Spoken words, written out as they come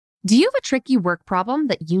Do you have a tricky work problem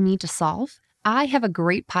that you need to solve? I have a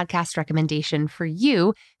great podcast recommendation for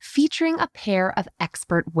you featuring a pair of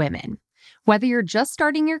expert women. Whether you're just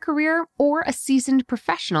starting your career or a seasoned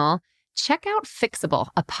professional, check out Fixable,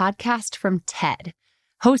 a podcast from TED.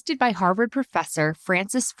 Hosted by Harvard professor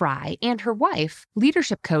Frances Frei and her wife,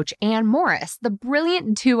 leadership coach Anne Morris, the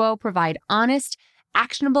brilliant duo provide honest,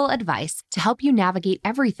 actionable advice to help you navigate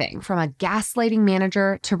everything from a gaslighting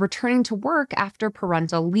manager to returning to work after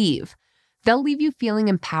parental leave. They'll leave you feeling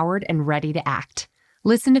empowered and ready to act.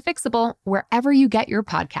 Listen to Fixable wherever you get your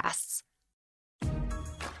podcasts.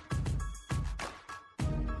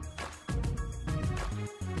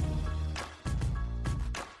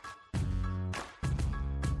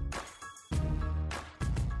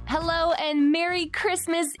 Hello and Merry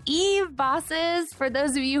Christmas Eve, bosses! For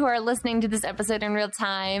those of you who are listening to this episode in real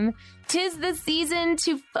time, 'tis the season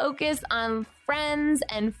to focus on friends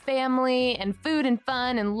and family and food and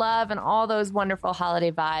fun and love and all those wonderful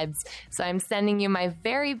holiday vibes. So I'm sending you my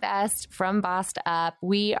very best from Bossed Up.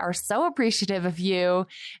 We are so appreciative of you,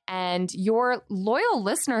 and your loyal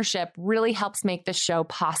listenership really helps make this show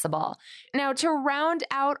possible. Now, to round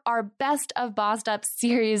out our Best of Bossed Up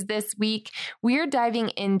series this week, we're diving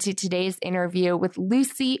into today's interview with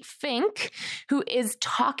Lucy Fink, who is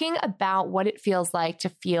talking about what it feels like to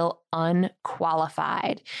feel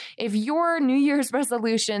unqualified. If your New Year's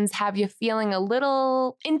resolutions have you feeling a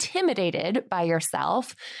little intimidated by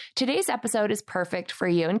yourself, today's episode is perfect for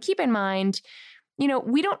you. And keep in mind,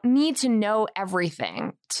 we don't need to know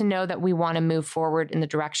everything to know that we want to move forward in the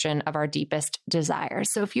direction of our deepest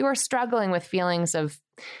desires. So if you are struggling with feelings of,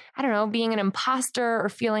 being an imposter or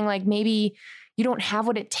feeling like maybe you don't have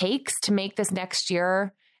what it takes to make this next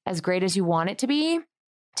year as great as you want it to be,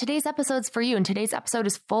 today's episode's for you. And today's episode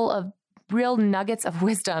is full of real nuggets of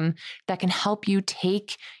wisdom that can help you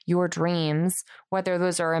take your dreams, whether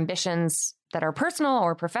those are ambitions that are personal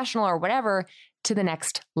or professional or whatever, to the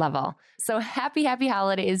next level. So happy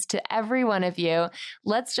holidays to every one of you.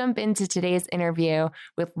 Let's jump into today's interview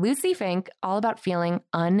with Lucy Fink, all about feeling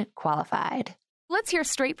unqualified. Let's hear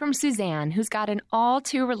straight from Suzanne, who's got an all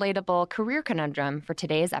too relatable career conundrum for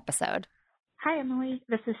today's episode. Hi, Emily.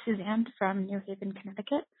 This is Suzanne from New Haven,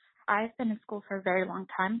 Connecticut. I've been in school for a very long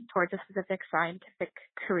time towards a specific scientific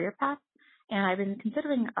career path, and I've been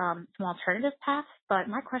considering some alternative paths, but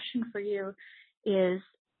my question for you is,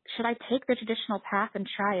 should I take the traditional path and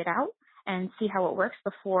try it out and see how it works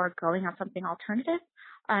before going on something alternative?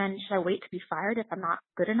 And should I wait to be fired if I'm not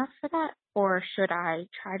good enough for that? Or should I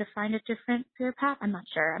try to find a different career path? I'm not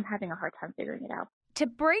sure. I'm having a hard time figuring it out. To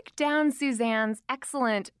break down Suzanne's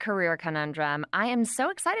excellent career conundrum, I am so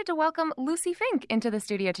excited to welcome Lucy Fink into the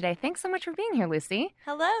studio today. Thanks so much for being here, Lucy.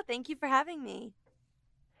 Hello, thank you for having me.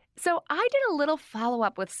 So I did a little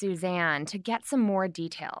follow-up with Suzanne to get some more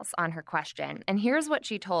details on her question, and here's what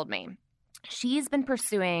she told me. She's been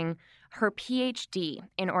pursuing her PhD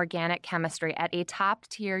in organic chemistry at a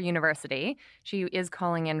top-tier university. She is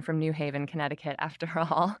calling in from New Haven, Connecticut, after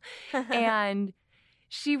all. And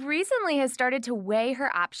she recently has started to weigh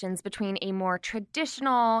her options between a more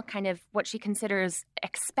traditional, kind of what she considers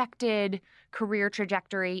expected career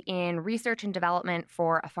trajectory in research and development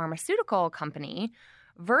for a pharmaceutical company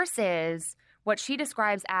versus what she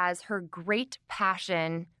describes as her great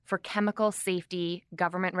passion for chemical safety,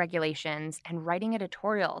 government regulations, and writing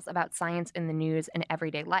editorials about science in the news and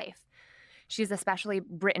everyday life. She's especially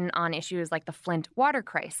written on issues like the Flint water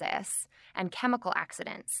crisis and chemical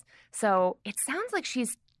accidents. So it sounds like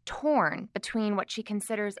she's torn between what she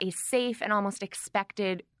considers a safe and almost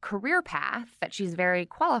expected career path that she's very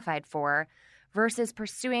qualified for versus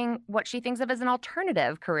pursuing what she thinks of as an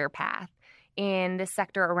alternative career path in this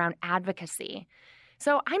sector around advocacy.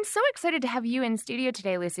 So I'm so excited to have you in studio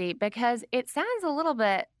today, Lucy, because it sounds a little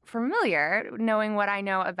bit familiar knowing what I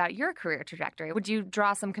know about your career trajectory. Would you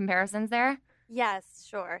draw some comparisons there? Yes,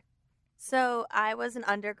 sure. So I was an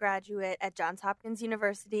undergraduate at Johns Hopkins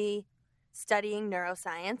University studying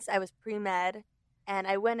neuroscience. I was pre-med, and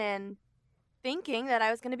I went in thinking that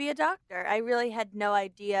I was going to be a doctor. I really had no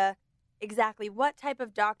idea exactly what type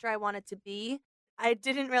of doctor I wanted to be. I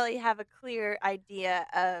didn't really have a clear idea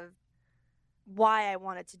of why I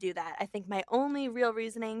wanted to do that. I think my only real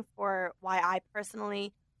reasoning for why I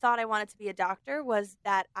personally thought I wanted to be a doctor was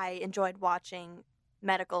that I enjoyed watching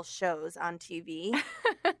medical shows on TV.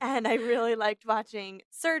 And I really liked watching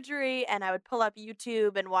surgery, and I would pull up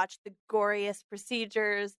YouTube and watch the goriest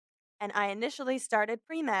procedures. And I initially started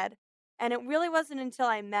pre-med, and it really wasn't until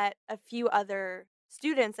I met a few other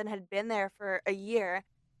students and had been there for a year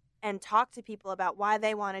and talked to people about why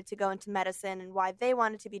they wanted to go into medicine and why they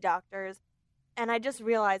wanted to be doctors. And I just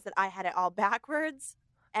realized that I had it all backwards.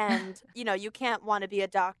 And, you can't want to be a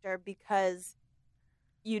doctor because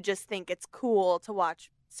you just think it's cool to watch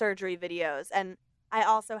surgery videos. And I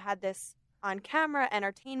also had this on camera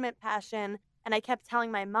entertainment passion. And I kept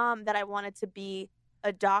telling my mom that I wanted to be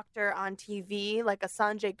a doctor on TV, like a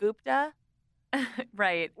Sanjay Gupta,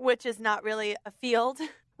 Right. which is not really a field.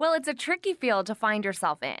 Well, it's a tricky field to find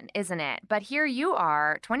yourself in, isn't it? But here you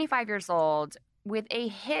are, 25 years old, with a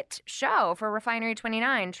hit show for Refinery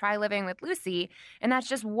 29, Try Living with Lucy. And that's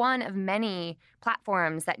just one of many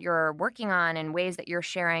platforms that you're working on and ways that you're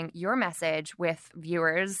sharing your message with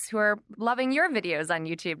viewers who are loving your videos on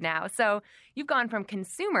YouTube now. So you've gone from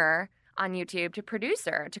consumer on YouTube to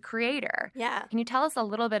producer to creator. Yeah. Can you tell us a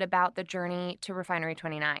little bit about the journey to Refinery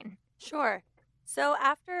 29? Sure. So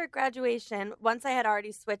after graduation, once I had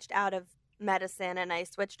already switched out of medicine and I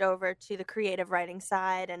switched over to the creative writing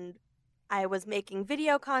side, and I was making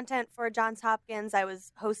video content for Johns Hopkins. I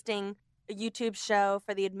was hosting a YouTube show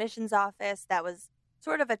for the admissions office that was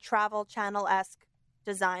sort of a travel channel-esque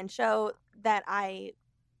design show that I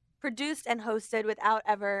produced and hosted without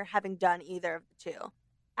ever having done either of the two.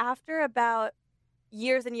 After about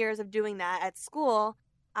years and years of doing that at school,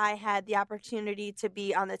 I had the opportunity to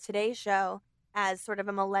be on the Today Show as sort of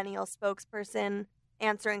a millennial spokesperson,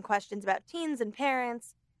 answering questions about teens and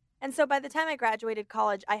parents. And so by the time I graduated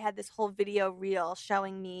college, I had this whole video reel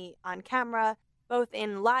showing me on camera, both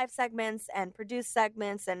in live segments and produced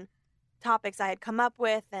segments and topics I had come up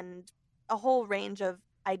with and a whole range of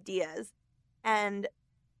ideas. And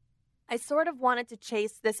I sort of wanted to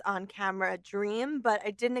chase this on-camera dream, but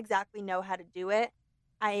I didn't exactly know how to do it.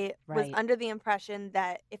 I was Right. under the impression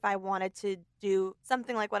that if I wanted to do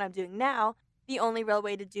something like what I'm doing now, the only real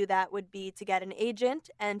way to do that would be to get an agent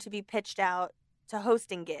and to be pitched out to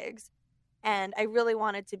hosting gigs. And I really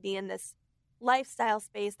wanted to be in this lifestyle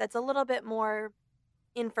space that's a little bit more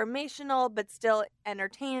informational, but still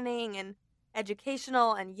entertaining and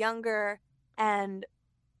educational and younger. And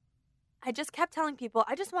I just kept telling people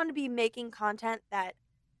I just want to be making content that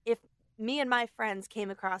if me and my friends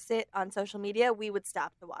came across it on social media, we would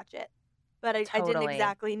stop to watch it. But I didn't Totally.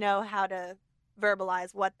 exactly know how to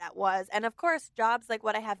verbalize what that was. And of course, jobs like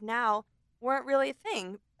what I have now weren't really a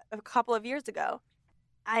thing a couple of years ago.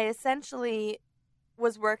 I essentially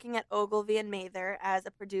was working at Ogilvy and Mather as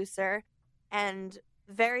a producer, and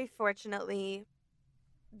very fortunately,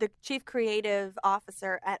 the chief creative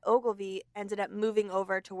officer at Ogilvy ended up moving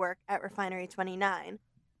over to work at Refinery 29.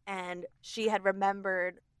 And she had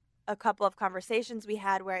remembered a couple of conversations we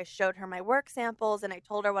had where I showed her my work samples and I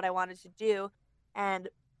told her what I wanted to do. And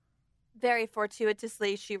very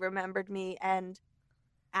fortuitously, she remembered me and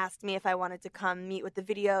asked me if I wanted to come meet with the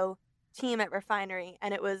video team at Refinery.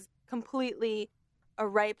 And it was completely a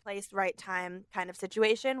right place, right time kind of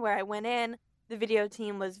situation where I went in. The video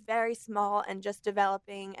team was very small and just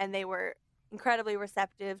developing, and they were incredibly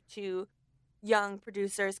receptive to young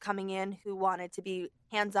producers coming in who wanted to be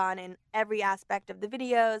hands-on in every aspect of the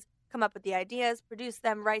videos, come up with the ideas, produce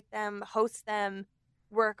them, write them, host them,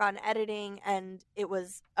 work on editing, and it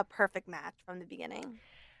was a perfect match from the beginning.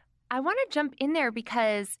 I want to jump in there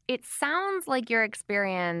because it sounds like your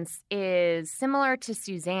experience is similar to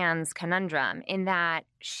Suzanne's conundrum in that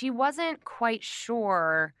she wasn't quite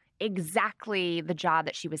sure exactly the job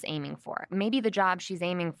that she was aiming for. Maybe the job she's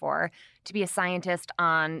aiming for to be a scientist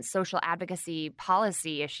on social advocacy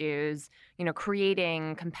policy issues,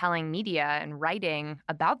 creating compelling media and writing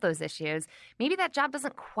about those issues. Maybe that job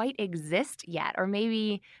doesn't quite exist yet, or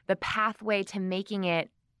maybe the pathway to making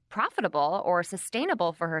it profitable or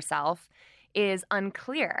sustainable for herself is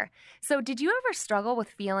unclear. So did you ever struggle with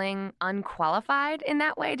feeling unqualified in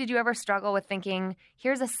that way? Did you ever struggle with thinking,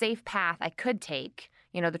 here's a safe path I could take,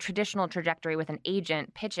 the traditional trajectory with an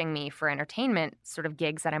agent pitching me for entertainment sort of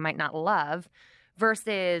gigs that I might not love,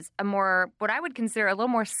 versus a more, what I would consider a little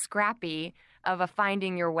more scrappy of a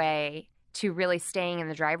finding your way to really staying in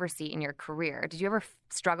the driver's seat in your career? Did you ever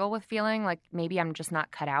struggle with feeling like maybe I'm just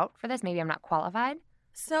not cut out for this? Maybe I'm not qualified?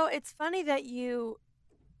 So it's funny that you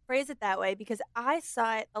phrase it that way because I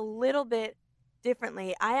saw it a little bit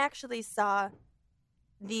differently. I actually saw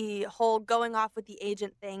the whole going off with the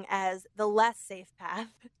agent thing as the less safe path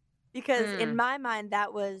because in my mind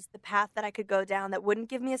that was the path that I could go down that wouldn't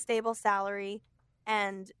give me a stable salary.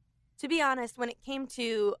 And to be honest, when it came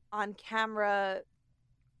to on-camera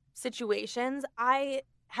situations, I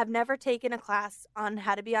have never taken a class on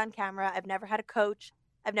how to be on camera. I've never had a coach.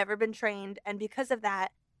 I've never been trained. And because of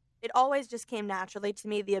that, it always just came naturally to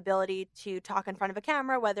me, the ability to talk in front of a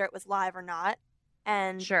camera, whether it was live or not.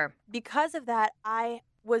 And Sure. because of that, I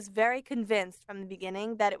was very convinced from the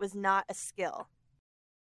beginning that it was not a skill.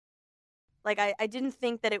 Like, I didn't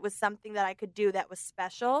think that it was something that I could do that was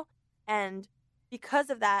special. And because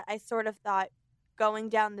of that, I sort of thought going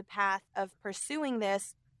down the path of pursuing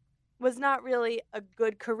this was not really a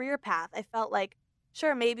good career path. I felt like,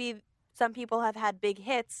 sure, maybe some people have had big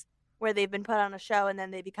hits where they've been put on a show and then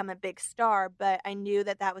they become a big star, but I knew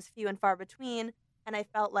that that was few and far between. And I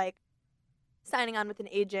felt like signing on with an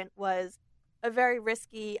agent was a very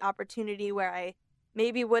risky opportunity where I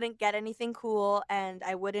maybe wouldn't get anything cool and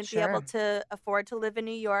I wouldn't be able Sure. to afford to live in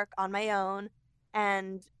New York on my own.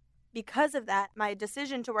 And because of that, my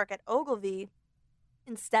decision to work at Ogilvy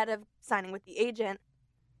instead of signing with the agent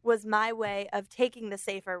was my way of taking the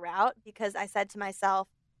safer route because I said to myself,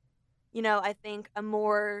 I think a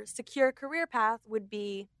more secure career path would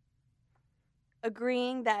be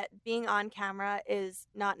agreeing that being on camera is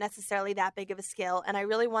not necessarily that big of a skill, and I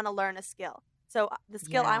really want to learn a skill. So the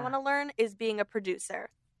skill I Yeah. want to learn is being a producer.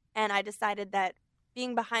 And I decided that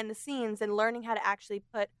being behind the scenes and learning how to actually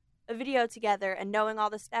put a video together and knowing all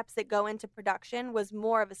the steps that go into production was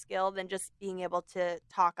more of a skill than just being able to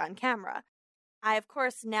talk on camera. I, of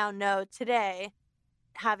course, now know today,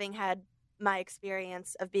 having had my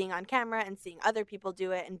experience of being on camera and seeing other people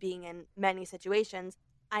do it and being in many situations,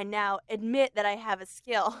 I now admit that I have a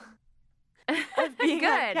skill of being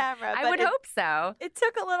on Good. camera. I But would hope so. it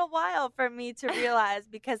took a little while for me to realize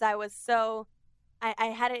because I was I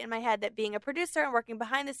had it in my head that being a producer and working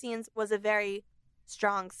behind the scenes was a very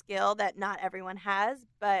strong skill that not everyone has,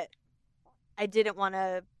 but I didn't want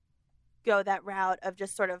to go that route of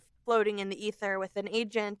just sort of floating in the ether with an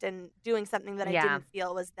agent and doing something that I Yeah. didn't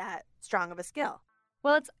feel was that strong of a skill.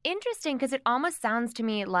 Well, it's interesting because it almost sounds to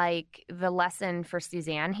me like the lesson for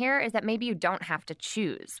Suzanne here is that maybe you don't have to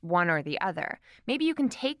choose one or the other. Maybe you can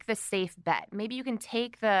take the safe bet. Maybe you can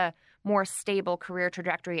take the more stable career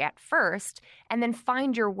trajectory at first and then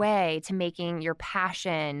find your way to making your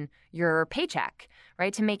passion your paycheck,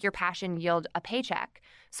 right? To make your passion yield a paycheck.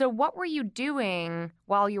 So, what were you doing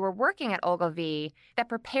while you were working at Ogilvy that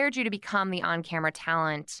prepared you to become the on camera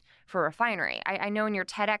talent for Refinery? I know in your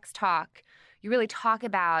TEDx talk, you really talk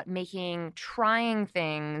about making trying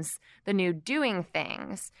things the new doing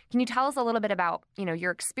things. Can you tell us a little bit about,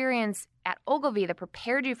 your experience at Ogilvy that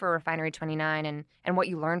prepared you for Refinery 29 and what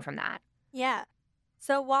you learned from that? Yeah.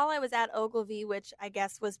 So while I was at Ogilvy, which I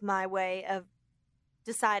guess was my way of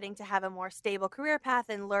deciding to have a more stable career path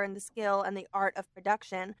and learn the skill and the art of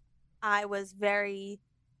production, I was very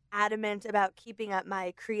adamant about keeping up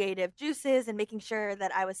my creative juices and making sure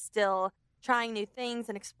that I was still trying new things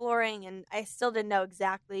and exploring. And I still didn't know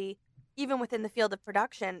exactly, even within the field of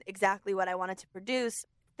production, exactly what I wanted to produce.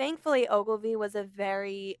 Thankfully, Ogilvy was a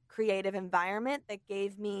very creative environment that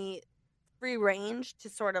gave me free range to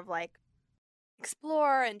sort of like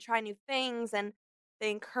explore and try new things. And they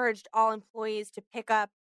encouraged all employees to pick up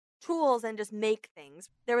tools and just make things.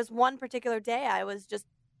 There was one particular day I was just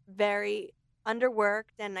very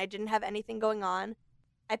underworked and I didn't have anything going on.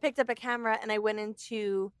 I picked up a camera and I went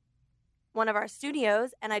into one of our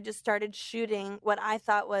studios and I just started shooting what I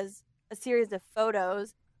thought was a series of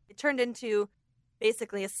photos. It turned into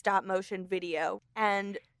basically a stop motion video.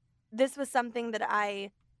 And this was something that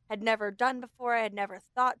I had never done before. I had never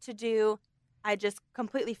thought to do. I just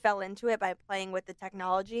completely fell into it by playing with the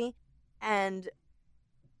technology. And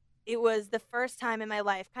it was the first time in my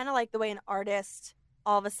life, kind of like the way an artist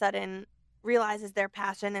all of a sudden realizes their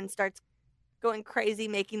passion and starts going crazy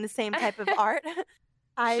making the same type of art.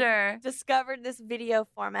 I Sure. discovered this video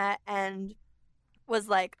format and was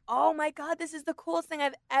like, oh my God, this is the coolest thing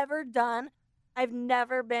I've ever done. I've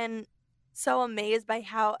never been so amazed by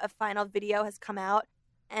how a final video has come out.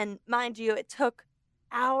 And mind you, it took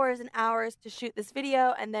hours and hours to shoot this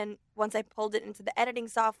video. And then once I pulled it into the editing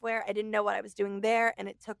software, I didn't know what I was doing there. And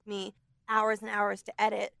it took me hours and hours to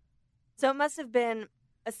edit. So it must have been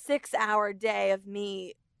a 6-hour day of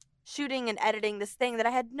me shooting and editing this thing that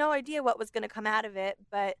I had no idea what was going to come out of it.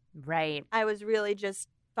 But Right. I was really just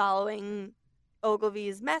following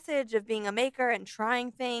Ogilvy's message of being a maker and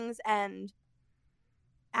trying things. And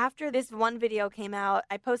after this one video came out,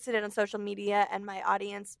 I posted it on social media, and my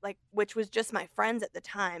audience, which was just my friends at the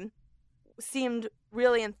time, seemed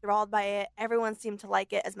really enthralled by it. Everyone seemed to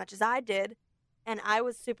like it as much as I did. And I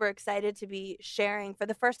was super excited to be sharing, for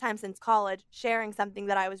the first time since college, sharing something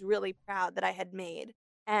that I was really proud that I had made.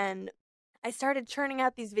 And I started churning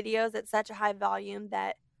out these videos at such a high volume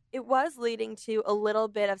that it was leading to a little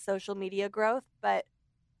bit of social media growth. But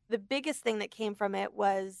the biggest thing that came from it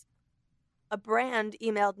was a brand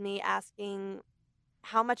emailed me asking,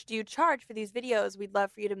 how much do you charge for these videos? We'd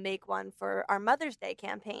love for you to make one for our Mother's Day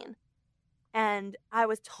campaign. And I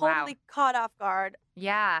was totally caught off guard.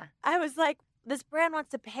 Yeah. I was like, this brand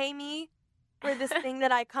wants to pay me for this thing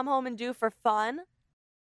that I come home and do for fun.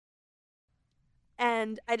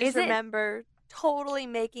 And I just Is it? remember totally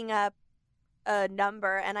making up a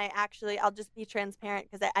number, and I'll just be transparent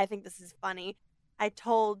because I think this is funny. I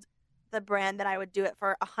told the brand that I would do it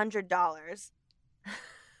for $100,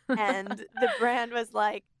 and the brand was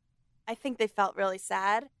like, I think they felt really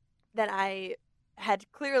sad that I had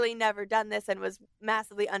clearly never done this and was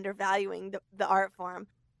massively undervaluing the art form.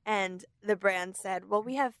 And the brand said, well,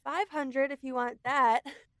 we have 500 if you want that.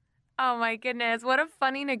 Oh my goodness. What a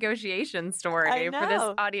funny negotiation story for this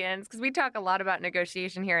know. audience. Because we talk a lot about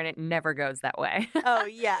negotiation here and it never goes that way. Oh,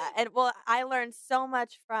 yeah. And well, I learned so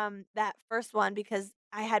much from that first one because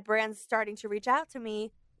I had brands starting to reach out to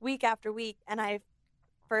me week after week. And I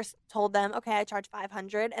first told them, okay, I charge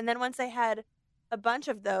 500. And then once I had a bunch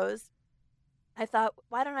of those, I thought,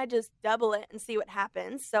 why don't I just double it and see what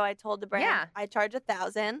happens? So I told the brand, Yeah. I charge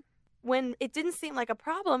 1,000. When it didn't seem like a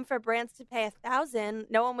problem for brands to pay 1,000,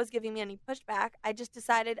 no one was giving me any pushback. I just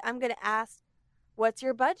decided I'm going to ask, what's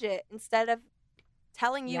your budget? Instead of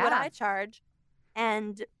telling you what Yeah. I charge.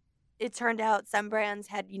 And it turned out some brands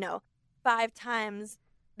had, 5 times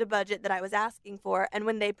the budget that I was asking for. And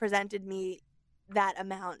when they presented me that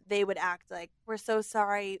amount, they would act like, we're so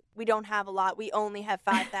sorry. We don't have a lot. We only have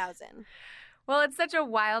 5,000. Well, it's such a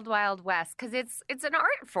wild, wild west because it's an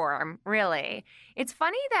art form, really. It's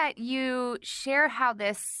funny that you share how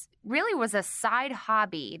this really was a side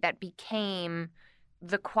hobby that became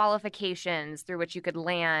the qualifications through which you could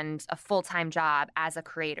land a full-time job as a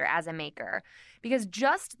creator, as a maker. Because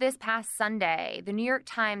just this past Sunday, the New York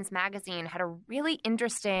Times Magazine had a really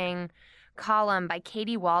interesting column by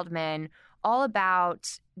Katie Waldman all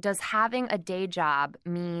about, does having a day job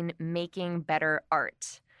mean making better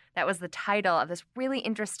art? That was the title of this really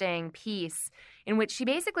interesting piece in which she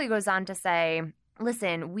basically goes on to say,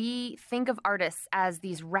 listen, we think of artists as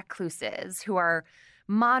these recluses who are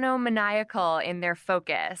monomaniacal in their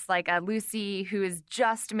focus, like a Lucy who is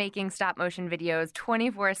just making stop motion videos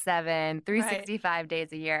 24/7, 365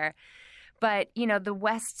 days a year. But, the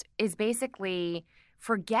West is basically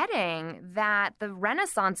forgetting that the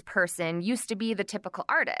Renaissance person used to be the typical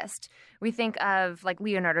artist. We think of like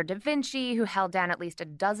Leonardo da Vinci, who held down at least a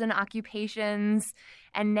dozen occupations.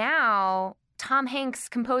 And now Tom Hanks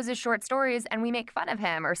composes short stories and we make fun of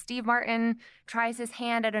him. Or Steve Martin tries his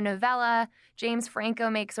hand at a novella. James Franco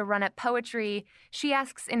makes a run at poetry. She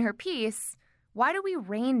asks in her piece, why do we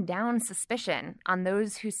rain down suspicion on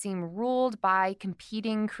those who seem ruled by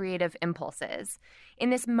competing creative impulses? In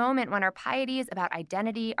this moment when our pieties about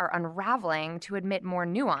identity are unraveling to admit more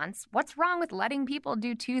nuance, what's wrong with letting people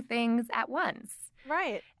do two things at once?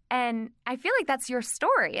 Right. And I feel like that's your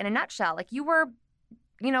story in a nutshell. Like you were,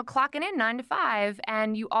 clocking in 9 to 5,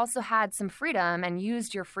 and you also had some freedom and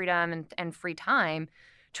used your freedom and free time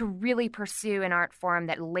to really pursue an art form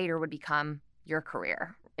that later would become your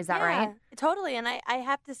career. Is that right? Totally. And I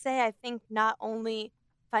have to say, I think not only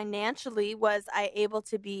financially was I able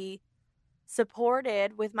to be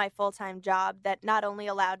supported with my full-time job that not only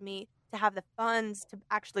allowed me to have the funds to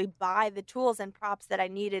actually buy the tools and props that I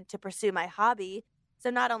needed to pursue my hobby. So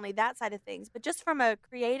not only that side of things, but just from a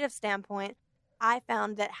creative standpoint, I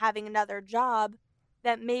found that having another job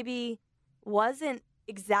that maybe wasn't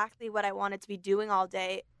exactly what I wanted to be doing all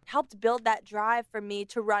day helped build that drive for me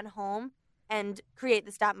to run home and create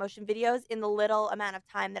the stop motion videos in the little amount of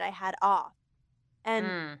time that I had off.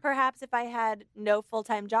 And perhaps if I had no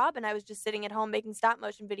full-time job and I was just sitting at home making stop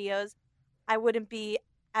motion videos, I wouldn't be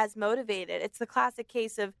as motivated. It's the classic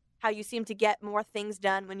case of how you seem to get more things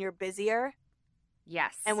done when you're busier.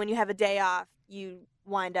 Yes. And when you have a day off, you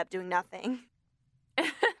wind up doing nothing.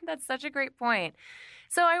 That's such a great point.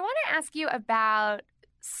 So I want to ask you about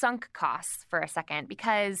sunk costs for a second,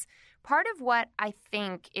 because part of what I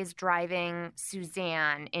think is driving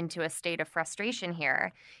Suzanne into a state of frustration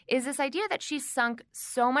here is this idea that she's sunk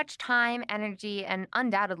so much time, energy, and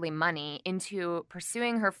undoubtedly money into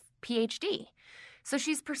pursuing her PhD. So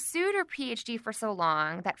she's pursued her PhD for so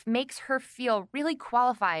long that makes her feel really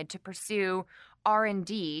qualified to pursue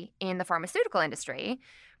R&D in the pharmaceutical industry.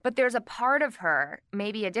 But there's a part of her,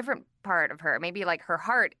 maybe a different part of her, maybe like her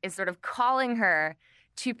heart is sort of calling her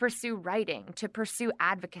to pursue writing, to pursue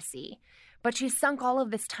advocacy. But she's sunk all of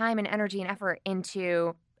this time and energy and effort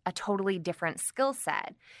into a totally different skill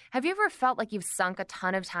set. Have you ever felt like you've sunk a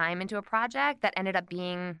ton of time into a project that ended up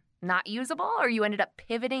being not usable, or you ended up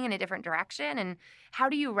pivoting in a different direction? And how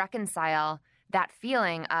do you reconcile that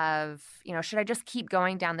feeling of, should I just keep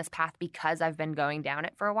going down this path because I've been going down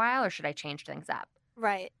it for a while, or should I change things up?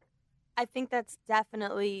 Right. I think that's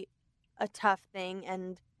definitely a tough thing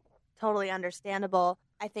and totally understandable.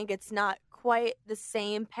 I think it's not quite the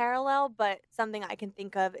same parallel, but something I can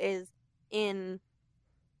think of is in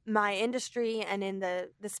my industry and in the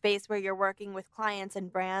space where you're working with clients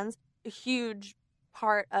and brands, a huge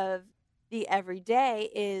part of the everyday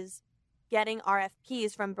is getting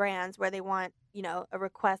RFPs from brands where they want, a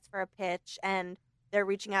request for a pitch, and they're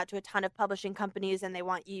reaching out to a ton of publishing companies and they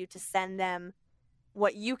want you to send them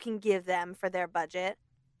what you can give them for their budget.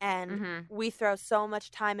 And we throw so much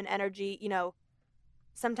time and energy,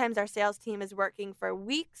 sometimes our sales team is working for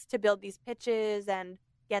weeks to build these pitches and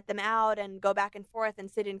get them out and go back and forth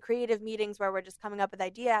and sit in creative meetings where we're just coming up with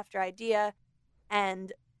idea after idea.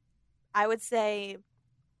 And I would say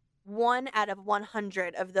 1 out of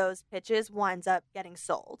 100 of those pitches winds up getting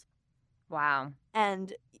sold. Wow.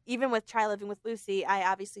 And even with Try Living with Lucy, I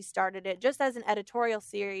obviously started it just as an editorial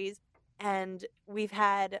series, and we've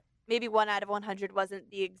had maybe 1 out of 100 wasn't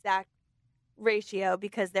the exact ratio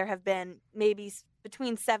because there have been maybe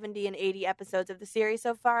between 70 and 80 episodes of the series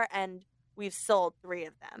so far, and we've sold 3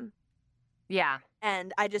 of them. Yeah.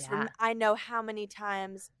 And I just, I know how many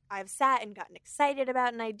times I've sat and gotten excited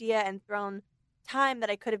about an idea and thrown time that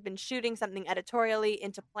I could have been shooting something editorially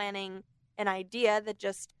into planning an idea that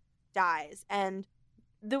just dies. And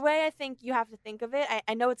the way I think you have to think of it,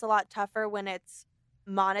 I know it's a lot tougher when it's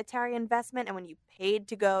monetary investment and when you paid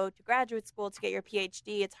to go to graduate school to get your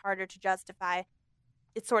PhD, it's harder to justify.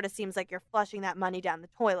 It sort of seems like you're flushing that money down the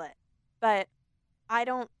toilet. But I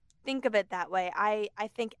don't think of it that way. I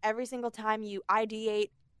think every single time you ideate,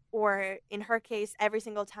 or in her case, every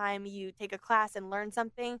single time you take a class and learn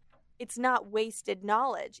something, it's not wasted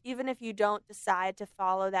knowledge. Even if you don't decide to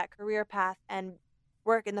follow that career path and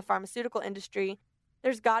work in the pharmaceutical industry,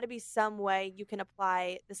 there's got to be some way you can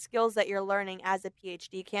apply the skills that you're learning as a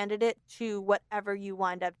PhD candidate to whatever you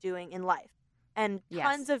wind up doing in life. And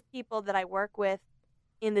tons of people that I work with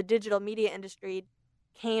in the digital media industry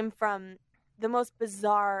came from the most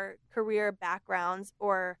bizarre career backgrounds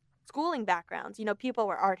or schooling backgrounds. People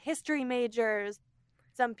were art history majors.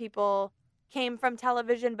 Some people came from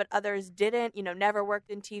television, but others didn't, never worked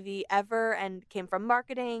in TV ever and came from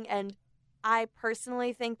marketing. And I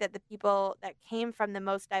personally think that the people that came from the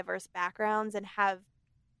most diverse backgrounds and have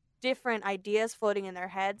different ideas floating in their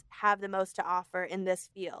heads have the most to offer in this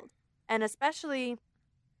field. And especially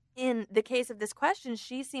in the case of this question,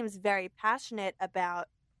 she seems very passionate about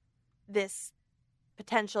this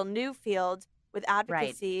potential new field with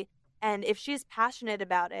advocacy. Right. And if she's passionate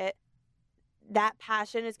about it, that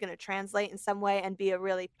passion is going to translate in some way and be a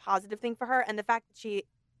really positive thing for her. And the fact that she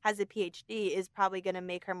has a PhD is probably going to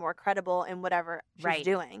make her more credible in whatever she's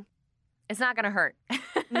doing. It's not going to hurt.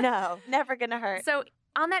 No, never going to hurt. So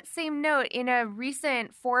on that same note, in a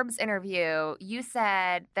recent Forbes interview, you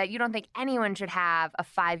said that you don't think anyone should have a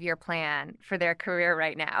 5-year plan for their career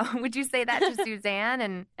right now. Would you say that to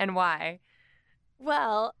Suzanne, and why?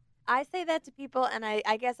 Well, I say that to people, and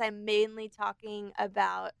I guess I'm mainly talking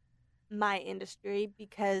about my industry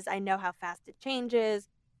because I know how fast it changes,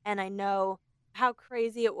 and I know how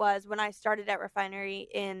crazy it was when I started at Refinery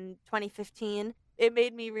in 2015. It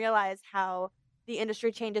made me realize how the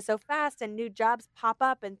industry changes so fast and new jobs pop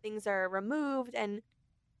up and things are removed, and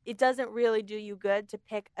it doesn't really do you good to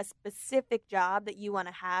pick a specific job that you want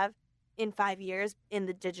to have in 5 years in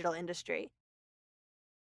the digital industry.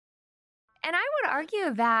 And I would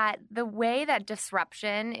argue that the way that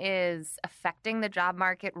disruption is affecting the job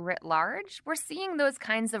market writ large, we're seeing those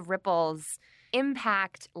kinds of ripples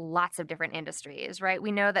impact lots of different industries, right?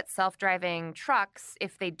 We know that self-driving trucks,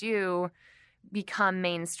 if they do become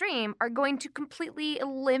mainstream, are going to completely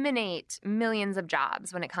eliminate millions of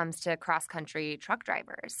jobs when it comes to cross-country truck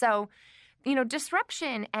drivers. So,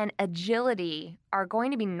 disruption and agility are going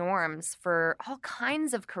to be norms for all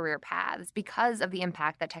kinds of career paths because of the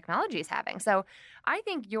impact that technology is having. So I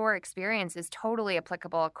think your experience is totally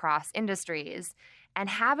applicable across industries, and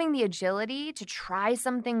having the agility to try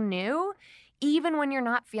something new, even when you're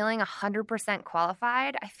not feeling 100%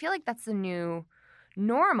 qualified, I feel like that's the new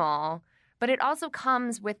normal. But it also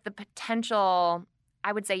comes with the potential,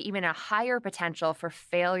 I would say even a higher potential for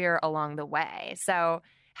failure along the way. So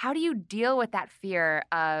how do you deal with that fear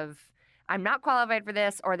of, I'm not qualified for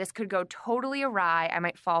this, or this could go totally awry, I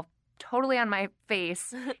might fall totally on my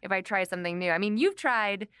face if I try something new? I mean, you've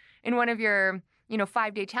tried in one of your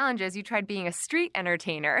 5-day challenges, you tried being a street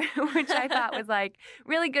entertainer, which I thought was like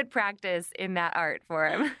really good practice in that art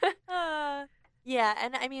form. Yeah,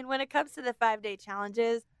 and I mean, when it comes to the 5-day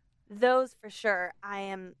challenges, those for sure, I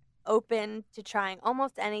am open to trying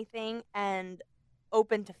almost anything and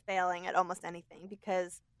open to failing at almost anything,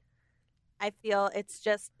 because I feel it's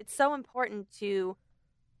so important to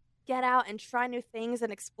get out and try new things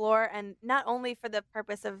and explore, and not only for the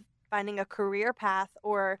purpose of finding a career path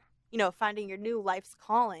or, finding your new life's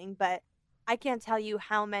calling. But I can't tell you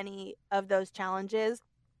how many of those challenges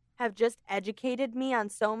have just educated me on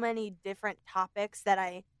so many different topics that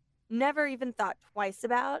I never even thought twice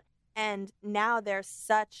about. And now they're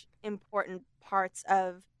such important parts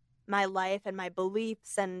of my life and my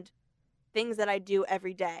beliefs and things that I do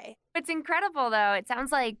every day. It's incredible, though. It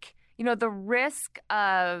sounds like, the risk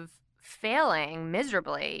of failing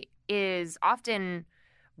miserably is often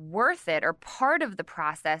worth it or part of the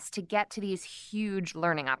process to get to these huge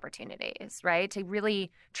learning opportunities, right? To really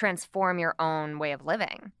transform your own way of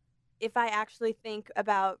living. If I actually think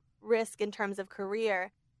about risk in terms of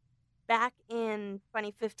career, back in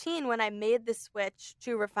 2015, when I made the switch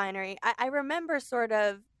to Refinery, I remember sort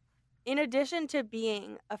of, in addition to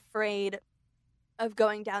being afraid of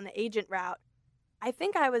going down the agent route, I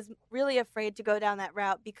think I was really afraid to go down that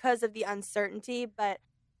route because of the uncertainty, but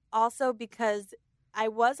also because I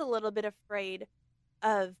was a little bit afraid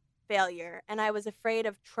of failure. And I was afraid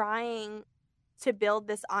of trying to build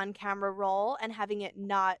this on-camera role and having it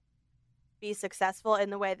not be successful in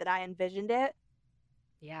the way that I envisioned it.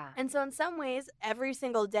 Yeah. And so in some ways, every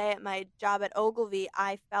single day at my job at Ogilvy,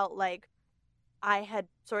 I felt like I had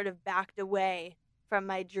sort of backed away from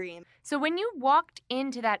my dream. So when you walked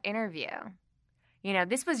into that interview,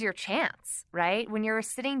 this was your chance, right? When you're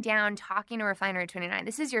sitting down talking to Refinery 29,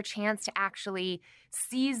 this is your chance to actually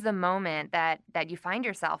seize the moment that you find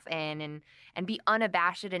yourself in and be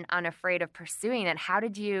unabashed and unafraid of pursuing it. How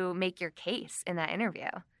did you make your case in that interview?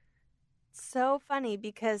 So funny,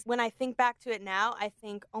 because when I think back to it now, I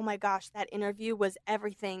think, oh my gosh, that interview was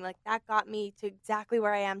everything. Like, that got me to exactly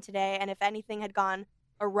where I am today. And if anything had gone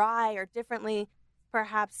awry or differently,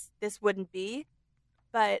 perhaps this wouldn't be.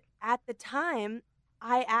 But at the time,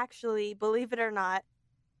 I actually, believe it or not,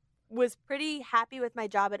 was pretty happy with my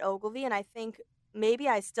job at Ogilvy. And I think maybe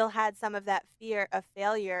I still had some of that fear of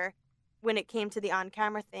failure when it came to the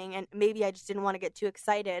on-camera thing. And maybe I just didn't want to get too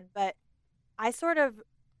excited. But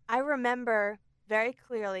I remember very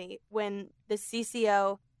clearly when the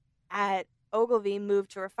CCO at Ogilvy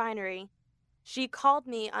moved to Refinery, she called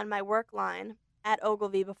me on my work line at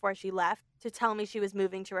Ogilvy before she left to tell me she was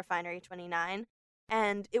moving to Refinery 29.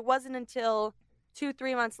 And it wasn't until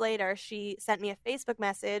 2-3 months later, she sent me a Facebook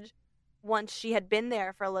message once she had been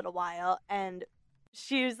there for a little while. And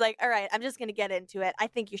she was like, all right, I'm just going to get into it. I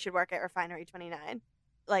think you should work at Refinery 29.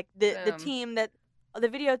 Like the team the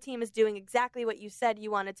video team is doing exactly what you said you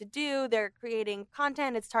wanted to do. They're creating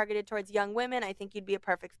content. It's targeted towards young women. I think you'd be a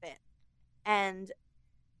perfect fit. And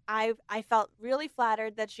I felt really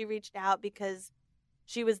flattered that she reached out because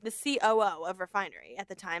she was the COO of Refinery at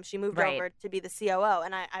the time. She moved over to be the COO.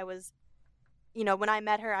 And I was, when I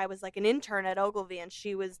met her, I was like an intern at Ogilvy and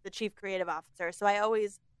she was the chief creative officer. So I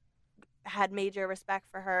always had major respect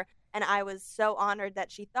for her. And I was so honored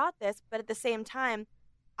that she thought this. But at the same time,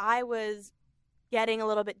 I was getting a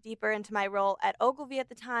little bit deeper into my role at Ogilvy at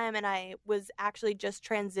the time, and I was actually just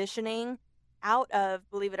transitioning out of,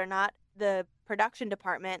 believe it or not, the production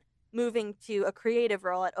department, moving to a creative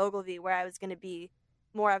role at Ogilvy where I was going to be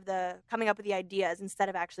more of the coming up with the ideas instead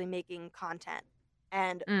of actually making content.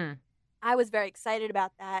 And I was very excited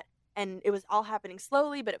about that, and it was all happening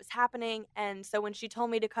slowly, but it was happening. And so when she told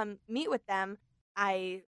me to come meet with them,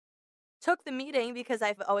 I took the meeting because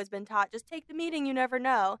I've always been taught, just take the meeting, you never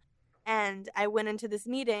know. And I went into this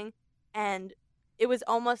meeting, and it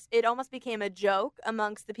almost became a joke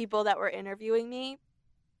amongst the people that were interviewing me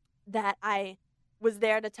that I was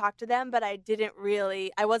there to talk to them, but I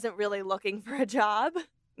wasn't really looking for a job.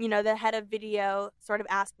 The head of video sort of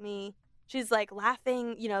asked me, she's like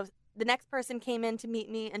laughing, the next person came in to meet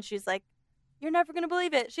me and she's like, you're never going to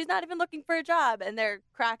believe it. She's not even looking for a job. And they're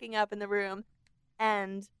cracking up in the room.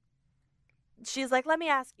 And she's like, let me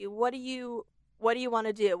ask you, what do you want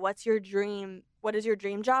to do? What's your dream? What does your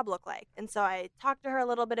dream job look like? And so I talked to her a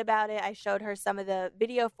little bit about it. I showed her some of the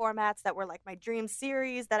video formats that were like my dream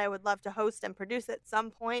series that I would love to host and produce at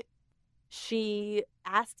some point. She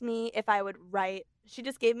asked me if I would she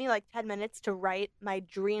just gave me like 10 minutes to write my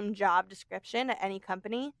dream job description at any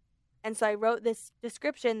company. And so I wrote this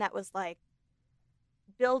description that was like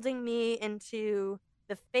building me into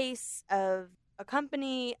the face of a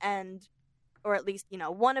company or at least,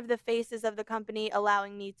 one of the faces of the company,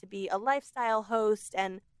 allowing me to be a lifestyle host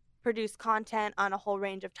and produce content on a whole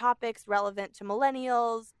range of topics relevant to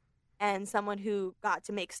millennials, and someone who got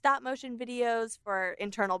to make stop motion videos for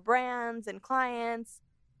internal brands and clients,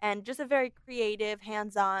 and just a very creative,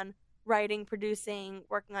 hands-on writing, producing,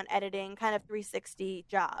 working on editing, kind of 360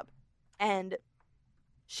 job. And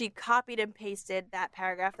she copied and pasted that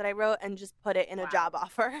paragraph that I wrote and just put it in a job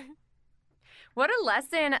offer. What a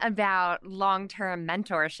lesson about long-term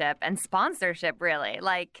mentorship and sponsorship, really.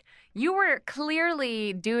 Like, you were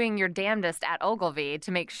clearly doing your damnedest at Ogilvy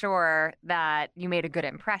to make sure that you made a good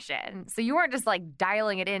impression. So you weren't just like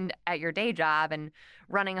dialing it in at your day job and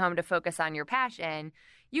running home to focus on your passion.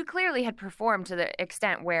 You clearly had performed to the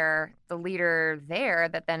extent where the leader there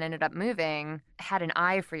that then ended up moving had an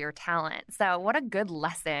eye for your talent. So what a good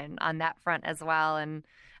lesson on that front as well. And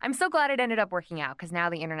I'm so glad it ended up working out because now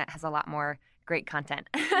the internet has a lot more great content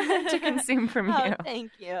to consume from you. Oh,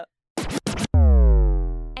 thank you.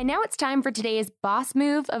 And now it's time for today's Boss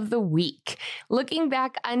Move of the Week. Looking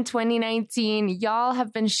back on 2019, y'all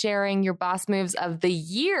have been sharing your Boss Moves of the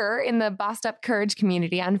Year in the Bossed Up Courage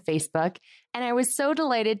community on Facebook. And I was so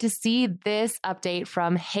delighted to see this update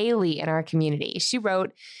from Haley in our community. She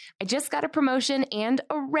wrote, I just got a promotion and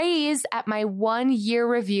a raise at my 1-year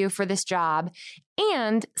review for this job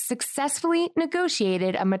and successfully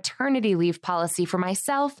negotiated a maternity leave policy for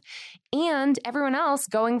myself and everyone else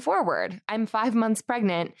going forward. I'm 5 months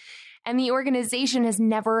pregnant and the organization has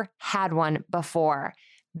never had one before.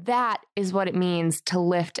 That is what it means to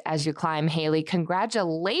lift as you climb, Haley.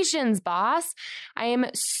 Congratulations, boss. I am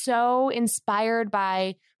so inspired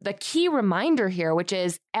by the key reminder here, which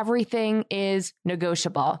is everything is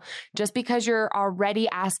negotiable. Just because you're already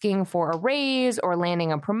asking for a raise or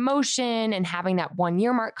landing a promotion and having that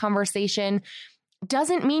 1-year mark conversation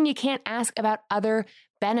doesn't mean you can't ask about other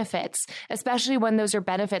benefits, especially when those are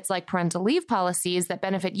benefits like parental leave policies that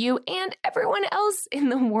benefit you and everyone else in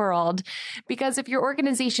the world. Because if your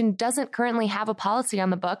organization doesn't currently have a policy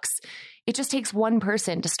on the books, it just takes one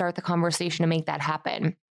person to start the conversation to make that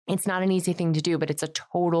happen. It's not an easy thing to do, but it's a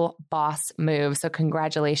total boss move. So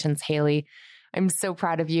congratulations, Haley. I'm so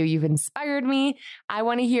proud of you. You've inspired me. I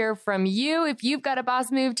want to hear from you if you've got a boss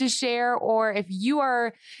move to share, or if you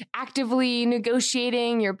are actively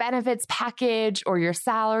negotiating your benefits package or your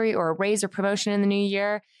salary or a raise or promotion in the new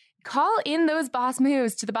year. Call in those boss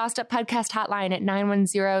moves to the Bossed Up Podcast hotline at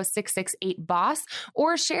 910-668-BOSS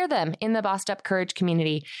or share them in the Bossed Up Courage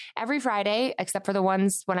community. Every Friday, except for the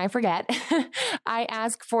ones when I forget, I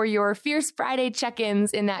ask for your Fierce Friday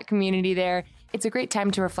check-ins in that community there. It's a great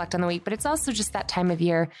time to reflect on the week, but it's also just that time of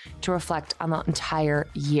year to reflect on the entire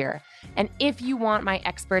year. And if you want my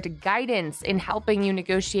expert guidance in helping you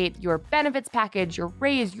negotiate your benefits package, your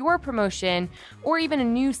raise, your promotion, or even a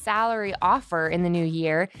new salary offer in the new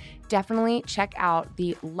year, definitely check out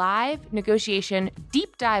the live negotiation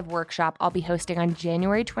deep dive workshop I'll be hosting on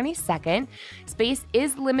January 22nd. Space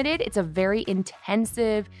is limited. It's a very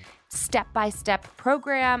intensive step-by-step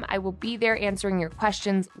program. I will be there answering your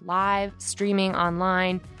questions live, streaming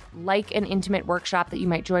online, like an intimate workshop that you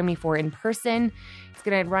might join me for in person. It's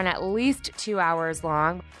going to run at least 2 hours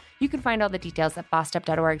long. You can find all the details at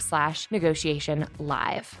bossedup.org/negotiation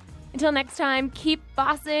live. Until next time, keep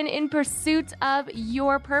bossin' in pursuit of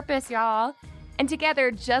your purpose, y'all. And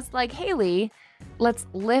together, just like Haley, let's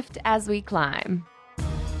lift as we climb.